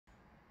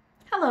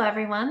Hello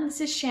everyone, this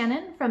is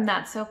Shannon from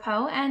That's So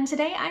Po, and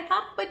today I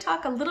thought I would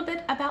talk a little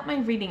bit about my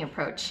reading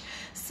approach.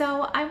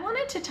 So I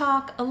wanted to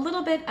talk a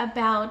little bit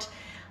about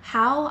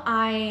how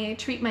I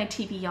treat my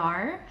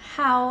TBR,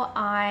 how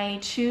I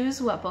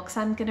choose what books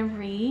I'm going to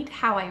read,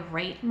 how I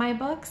rate my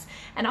books,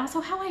 and also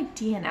how I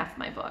DNF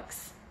my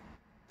books.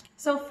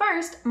 So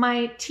first,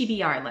 my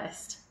TBR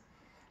list.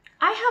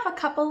 I have a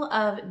couple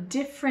of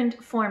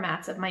different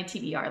formats of my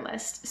TBR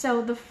list.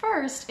 So the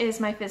first is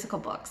my physical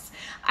books.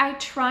 I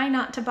try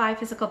not to buy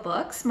physical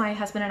books. My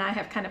husband and I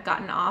have kind of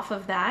gotten off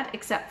of that,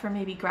 except for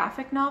maybe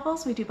graphic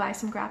novels. We do buy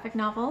some graphic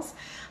novels,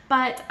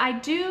 but I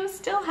do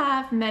still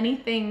have many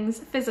things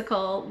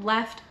physical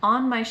left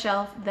on my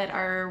shelf that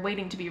are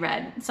waiting to be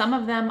read. Some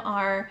of them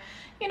are,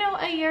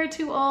 a year or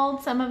two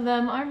old. Some of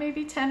them are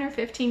maybe 10 or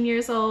 15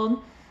 years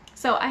old.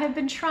 So I have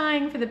been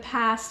trying for the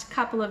past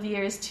couple of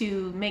years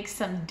to make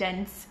some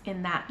dents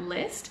in that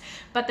list,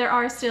 but there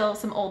are still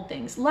some old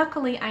things.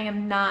 Luckily, I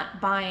am not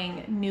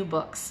buying new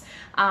books.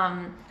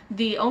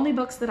 The only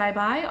books that I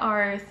buy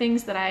are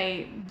things that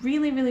I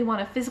really want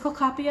a physical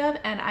copy of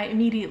and I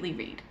immediately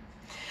read.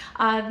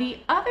 The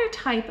other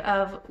type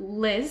of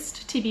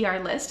list,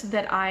 TBR list,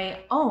 that I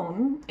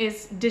own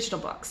is digital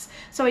books.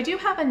 So I do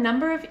have a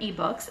number of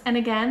ebooks, and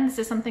again, this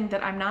is something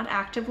that I'm not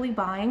actively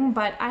buying,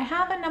 but I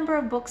have a number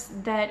of books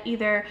that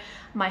either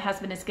my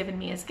husband has given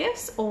me as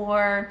gifts,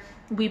 or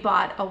we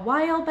bought a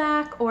while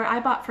back, or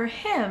I bought for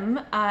him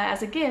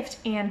as a gift,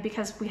 and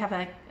because we have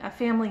a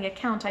family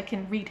account, I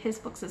can read his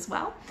books as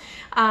well.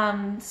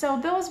 So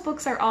those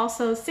books are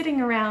also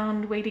sitting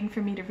around waiting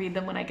for me to read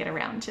them when I get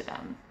around to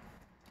them.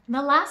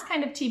 The last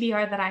kind of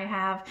TBR that I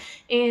have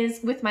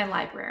is with my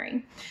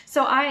library.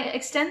 So I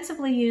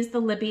extensively use the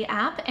Libby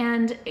app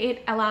and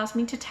it allows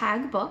me to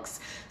tag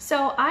books.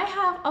 So I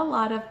have a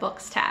lot of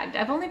books tagged.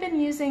 I've only been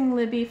using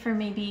Libby for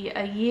maybe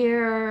a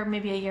year,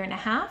 maybe a year and a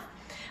half,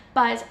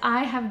 but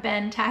I have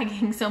been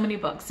tagging so many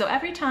books. So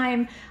every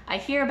time I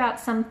hear about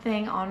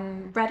something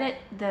on Reddit,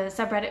 the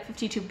subreddit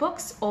 52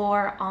 Books,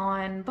 or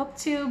on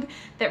BookTube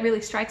that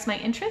really strikes my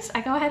interest,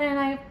 I go ahead and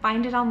I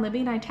find it on Libby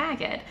and I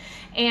tag it.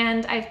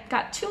 And I've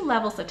got two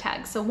levels of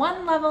tags. So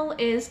one level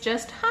is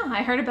just,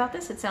 I heard about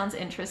this, it sounds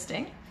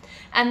interesting.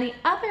 And the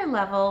other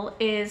level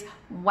is,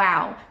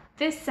 wow,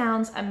 this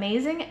sounds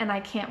amazing and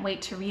I can't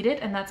wait to read it,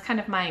 and that's kind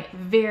of my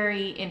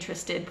very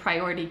interested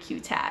priority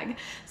queue tag.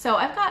 So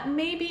I've got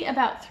maybe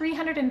about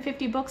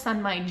 350 books on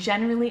my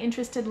generally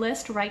interested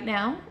list right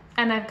now,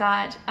 and I've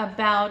got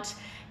about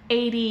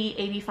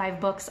 85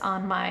 books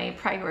on my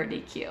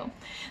priority queue.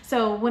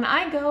 So when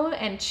I go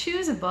and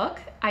choose a book,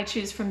 I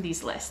choose from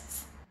these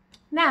lists.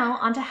 Now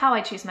onto how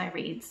I choose my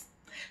reads.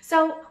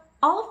 So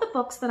all of the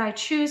books that I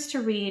choose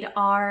to read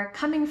are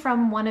coming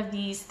from one of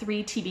these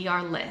three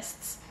TBR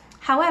lists.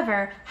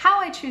 However, how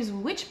I choose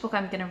which book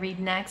I'm going to read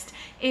next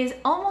is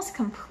almost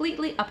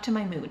completely up to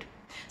my mood.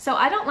 So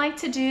I don't like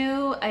to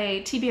do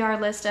a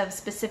TBR list of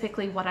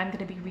specifically what I'm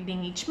going to be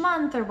reading each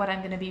month or what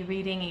I'm going to be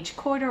reading each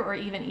quarter or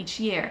even each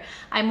year.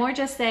 I more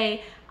just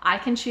say I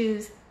can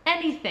choose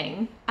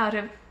anything out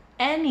of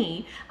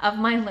any of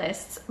my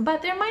lists,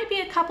 but there might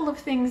be a couple of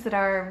things that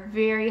are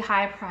very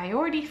high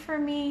priority for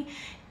me.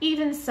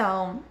 Even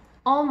so,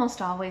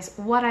 almost always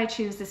what I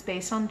choose is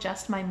based on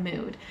just my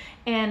mood.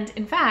 And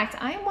in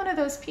fact, I am one of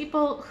those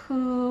people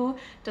who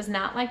does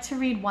not like to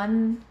read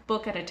one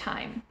book at a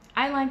time.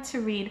 I like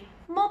to read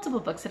multiple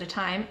books at a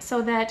time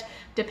so that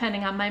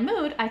depending on my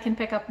mood, I can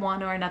pick up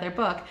one or another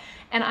book.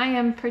 And I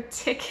am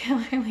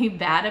particularly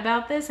bad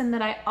about this in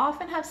that I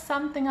often have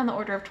something on the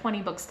order of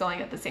 20 books going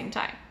at the same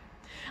time.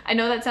 I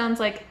know that sounds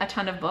like a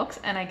ton of books,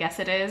 and I guess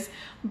it is,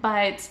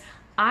 but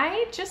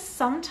I just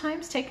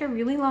sometimes take a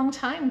really long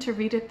time to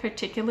read a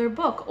particular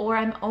book, or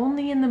I'm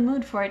only in the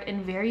mood for it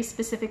in very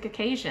specific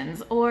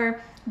occasions,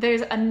 or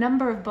there's a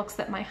number of books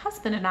that my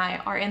husband and I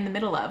are in the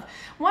middle of.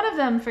 One of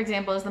them, for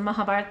example, is the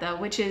Mahabharata,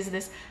 which is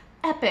this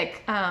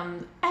epic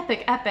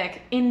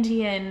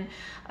Indian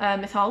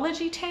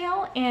mythology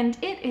tale, and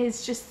it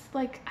is just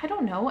like, I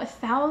don't know,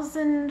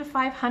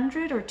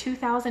 1,500 or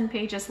 2,000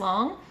 pages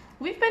long.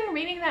 We've been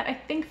reading that, I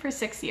think, for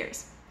 6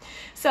 years.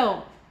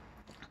 So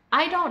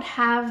I don't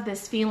have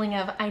this feeling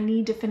of I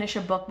need to finish a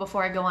book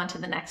before I go on to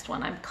the next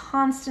one. I'm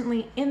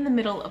constantly in the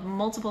middle of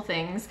multiple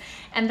things,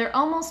 and they're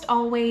almost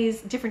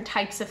always different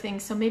types of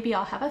things. So maybe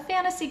I'll have a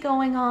fantasy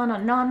going on, a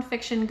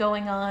nonfiction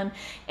going on,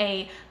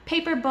 a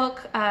paper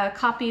book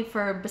copy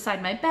for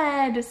beside my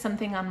bed,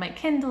 something on my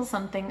Kindle,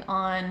 something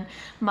on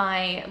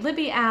my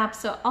Libby app.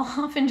 So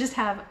I'll often just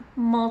have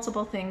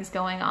multiple things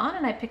going on,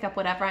 and I pick up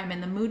whatever I'm in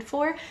the mood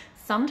for,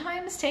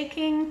 sometimes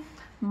taking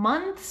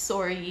months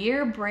or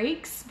year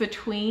breaks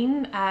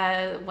between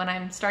when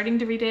I'm starting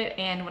to read it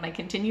and when I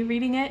continue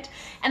reading it.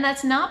 And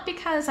that's not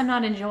because I'm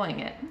not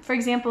enjoying it. For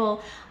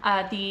example,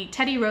 the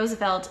Teddy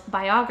Roosevelt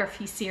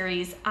biography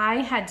series, I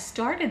had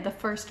started the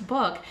first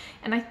book,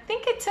 and I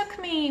think it took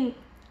me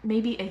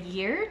maybe a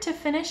year to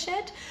finish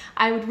it.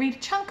 I would read a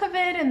chunk of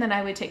it and then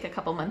I would take a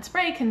couple months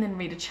break and then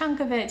read a chunk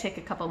of it, take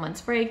a couple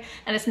months break.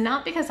 And it's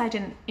not because I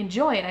didn't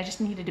enjoy it, I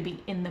just needed to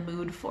be in the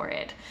mood for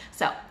it.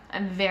 So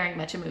I'm very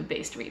much a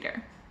mood-based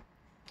reader.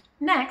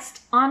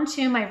 Next,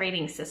 onto my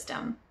rating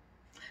system.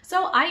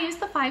 So I use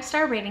the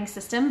 5-star rating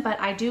system, but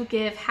I do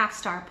give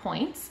half-star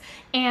points.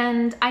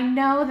 And I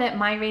know that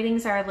my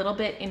ratings are a little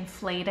bit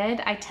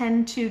inflated. I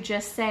tend to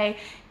just say,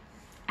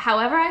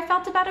 however I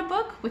felt about a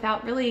book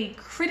without really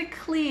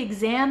critically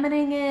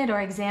examining it or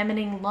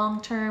examining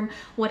long-term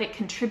what it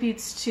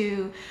contributes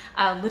to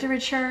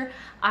literature.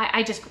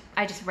 I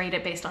just rate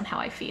it based on how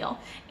I feel.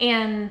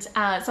 And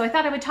so I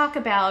thought I would talk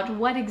about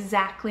what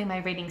exactly my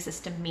rating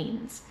system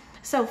means.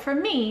 So for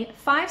me,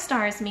 5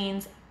 stars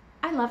means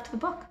I loved the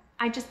book.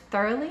 I just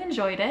thoroughly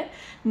enjoyed it.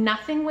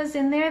 Nothing was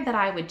in there that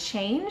I would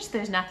change.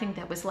 There's nothing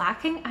that was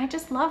lacking. I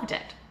just loved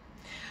it.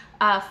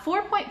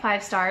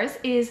 4.5 stars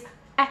is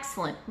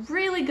excellent,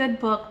 really good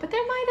book, but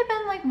there might have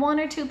been like 1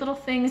 or 2 little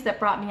things that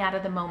brought me out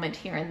of the moment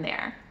here and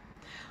there.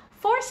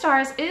 4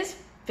 stars is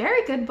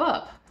very good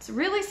book. It's a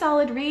really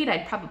solid read.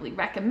 I'd probably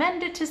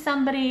recommend it to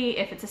somebody.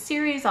 If it's a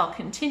series, I'll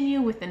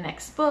continue with the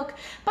next book,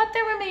 but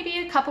there were maybe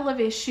a couple of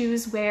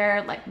issues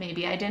where like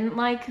maybe I didn't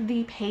like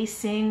the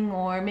pacing,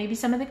 or maybe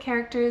some of the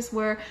characters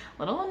were a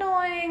little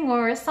annoying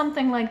or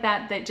something like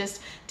that that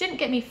just didn't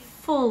get me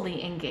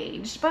fully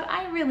engaged, but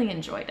I really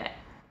enjoyed it.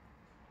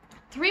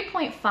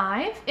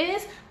 3.5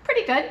 is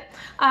pretty good.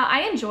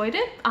 I enjoyed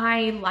it.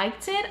 I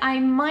liked it. I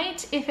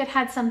might, if it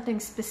had something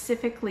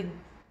specifically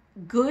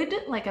good,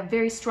 like a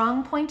very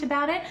strong point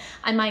about it,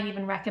 I might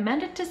even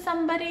recommend it to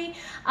somebody.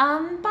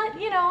 But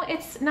you know,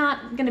 it's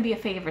not going to be a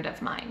favorite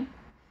of mine.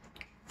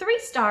 3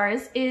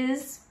 stars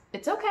is,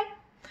 it's okay.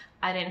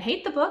 I didn't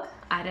hate the book.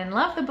 I didn't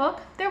love the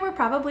book. There were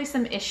probably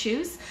some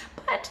issues,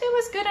 but it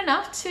was good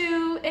enough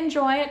to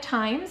enjoy at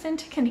times and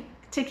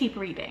to keep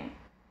reading.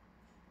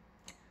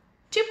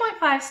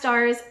 2.5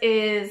 stars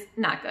is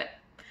not good.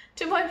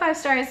 2.5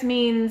 stars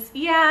means,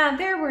 yeah,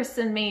 there were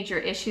some major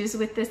issues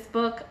with this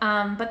book,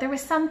 but there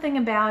was something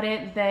about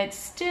it that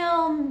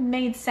still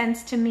made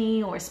sense to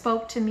me or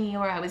spoke to me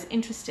or I was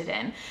interested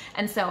in,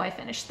 and so I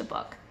finished the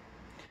book.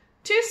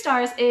 2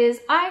 stars is,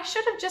 I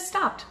should have just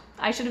stopped.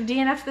 I should have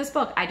DNF'd this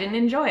book. I didn't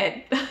enjoy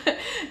it.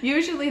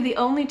 Usually the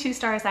only 2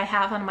 stars I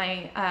have on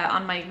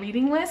my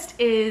reading list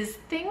is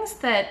things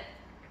that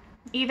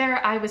either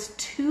I was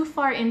too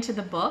far into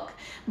the book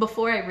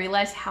before I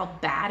realized how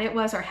bad it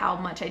was or how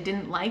much I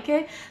didn't like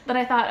it, that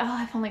I thought, oh,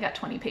 I've only got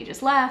 20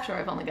 pages left, or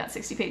I've only got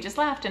 60 pages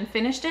left, and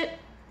finished it.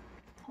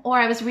 Or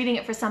I was reading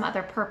it for some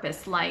other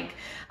purpose, like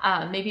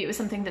maybe it was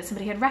something that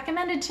somebody had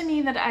recommended to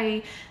me that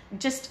I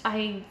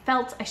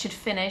felt I should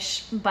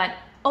finish, but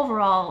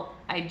overall,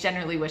 I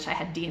generally wish I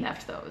had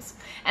DNF'd those.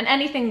 And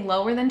anything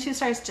lower than 2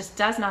 stars just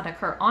does not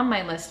occur on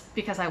my list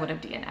because I would have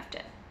DNF'd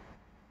it.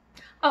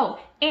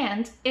 Oh,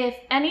 and if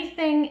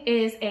anything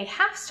is a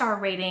half-star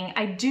rating,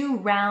 I do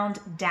round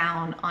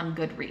down on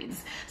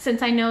Goodreads.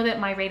 Since I know that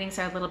my ratings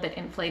are a little bit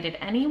inflated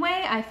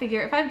anyway, I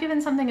figure if I've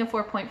given something a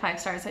 4.5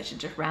 stars, I should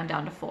just round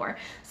down to 4.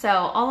 So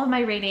all of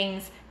my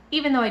ratings,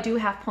 even though I do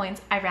have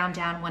points, I round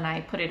down when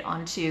I put it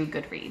onto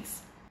Goodreads.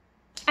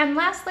 And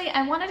lastly,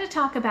 I wanted to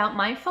talk about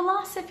my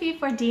philosophy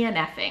for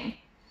DNFing.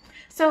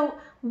 So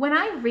when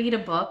I read a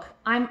book,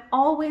 I'm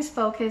always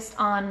focused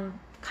on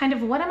kind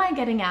of what am I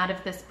getting out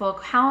of this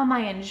book? How am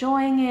I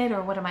enjoying it?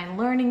 Or what am I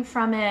learning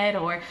from it?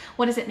 Or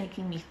what is it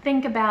making me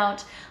think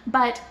about?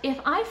 But if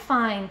I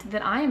find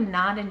that I am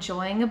not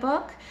enjoying a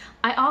book,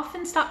 I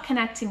often stop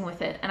connecting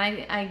with it and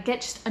I get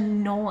just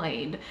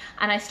annoyed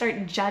and I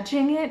start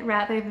judging it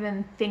rather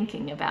than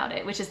thinking about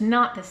it, which is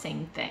not the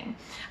same thing.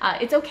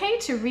 It's okay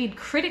to read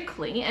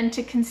critically and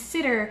to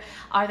consider,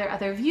 are there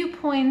other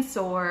viewpoints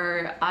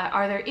or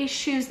are there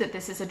issues that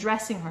this is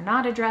addressing or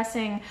not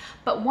addressing?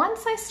 But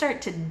once I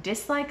start to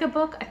dislike a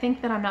book, I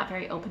think that I'm not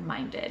very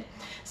open-minded.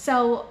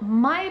 So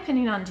my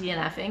opinion on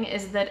DNFing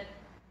is that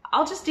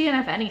I'll just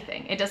DNF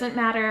anything. It doesn't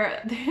matter.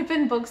 There have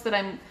been books that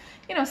I'm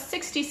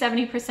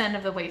 60-70%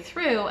 of the way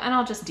through and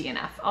I'll just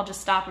DNF. I'll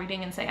just stop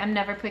reading and say, I'm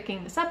never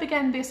picking this up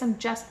again because I'm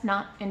just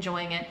not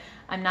enjoying it.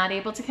 I'm not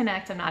able to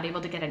connect. I'm not able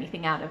to get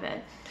anything out of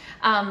it.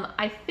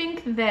 I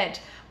think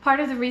that part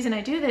of the reason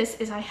I do this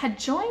is I had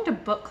joined a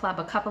book club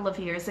a couple of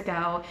years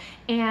ago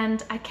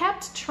and I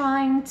kept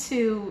trying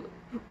to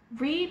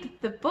read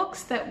the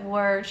books that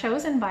were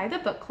chosen by the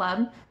book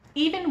club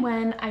even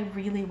when I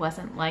really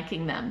wasn't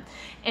liking them.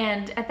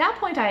 And at that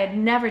point, I had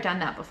never done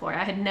that before.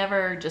 I had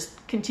never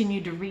just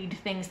continued to read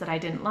things that I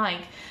didn't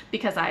like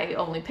because I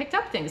only picked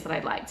up things that I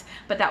liked.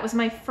 But that was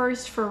my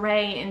first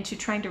foray into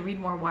trying to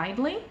read more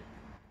widely.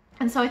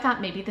 And so I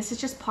thought maybe this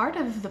is just part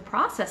of the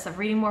process of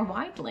reading more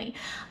widely.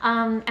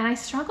 And I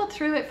struggled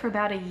through it for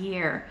about a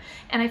year.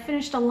 And I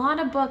finished a lot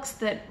of books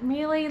that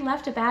really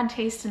left a bad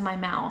taste in my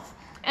mouth.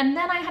 And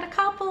then I had a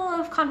couple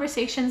of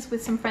conversations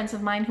with some friends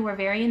of mine who were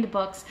very into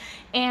books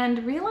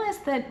and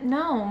realized that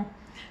no,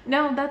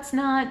 that's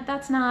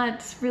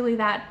not really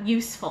that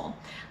useful.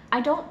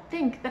 I don't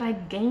think that I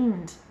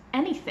gained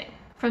anything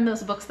from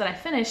those books that I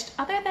finished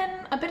other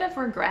than a bit of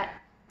regret.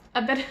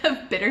 a bit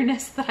of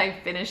bitterness that I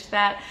finished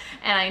that,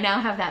 and I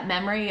now have that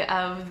memory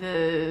of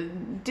the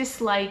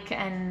dislike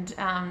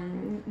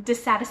and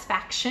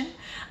dissatisfaction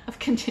of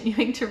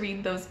continuing to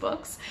read those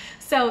books.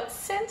 So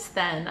since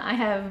then, I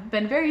have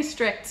been very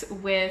strict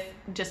with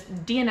just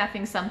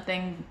DNFing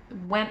something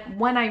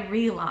when I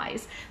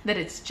realize that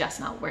it's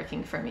just not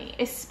working for me,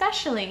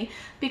 especially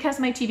because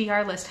my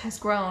TBR list has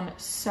grown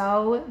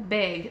so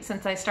big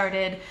since I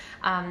started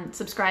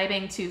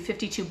subscribing to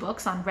 52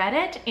 books on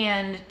Reddit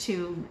and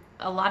to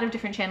a lot of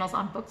different channels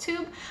on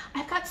BookTube.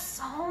 I've got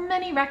so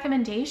many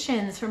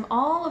recommendations from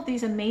all of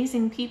these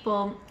amazing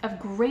people of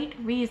great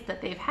reads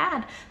that they've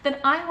had that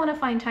I want to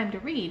find time to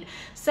read.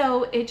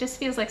 So it just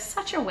feels like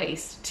such a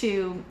waste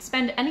to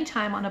spend any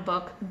time on a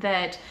book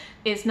that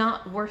is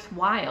not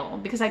worthwhile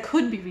because I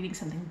could be reading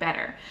something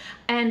better.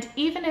 And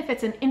even if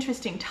it's an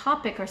interesting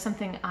topic or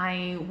something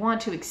I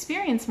want to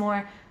experience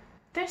more,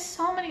 there's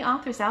so many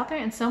authors out there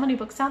and so many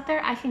books out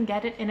there, I can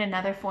get it in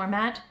another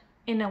format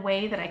in a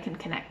way that I can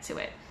connect to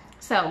it.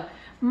 So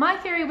my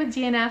theory with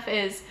DNF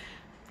is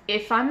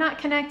if I'm not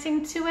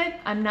connecting to it,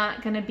 I'm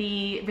not going to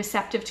be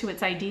receptive to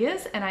its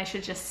ideas and I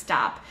should just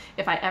stop.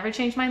 If I ever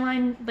change my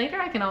mind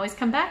later, I can always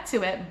come back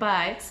to it,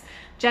 but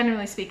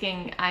generally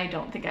speaking, I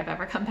don't think I've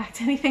ever come back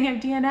to anything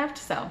I've DNF'd,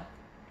 so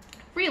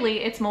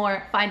really it's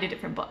more find a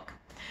different book.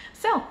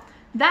 So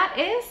that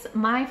is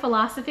my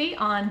philosophy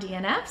on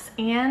DNFs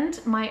and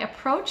my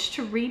approach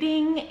to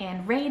reading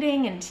and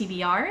rating and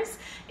TBRs.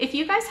 If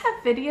you guys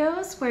have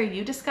videos where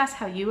you discuss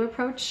how you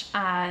approach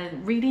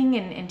reading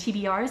and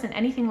TBRs and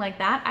anything like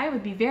that, I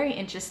would be very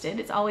interested.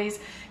 It's always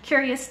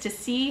curious to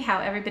see how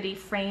everybody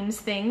frames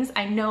things.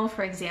 I know,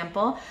 for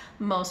example,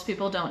 most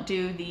people don't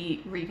do the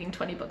reading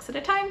 20 books at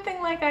a time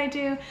thing like I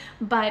do,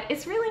 but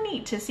it's really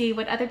neat to see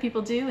what other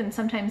people do and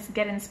sometimes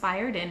get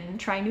inspired and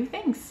try new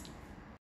things.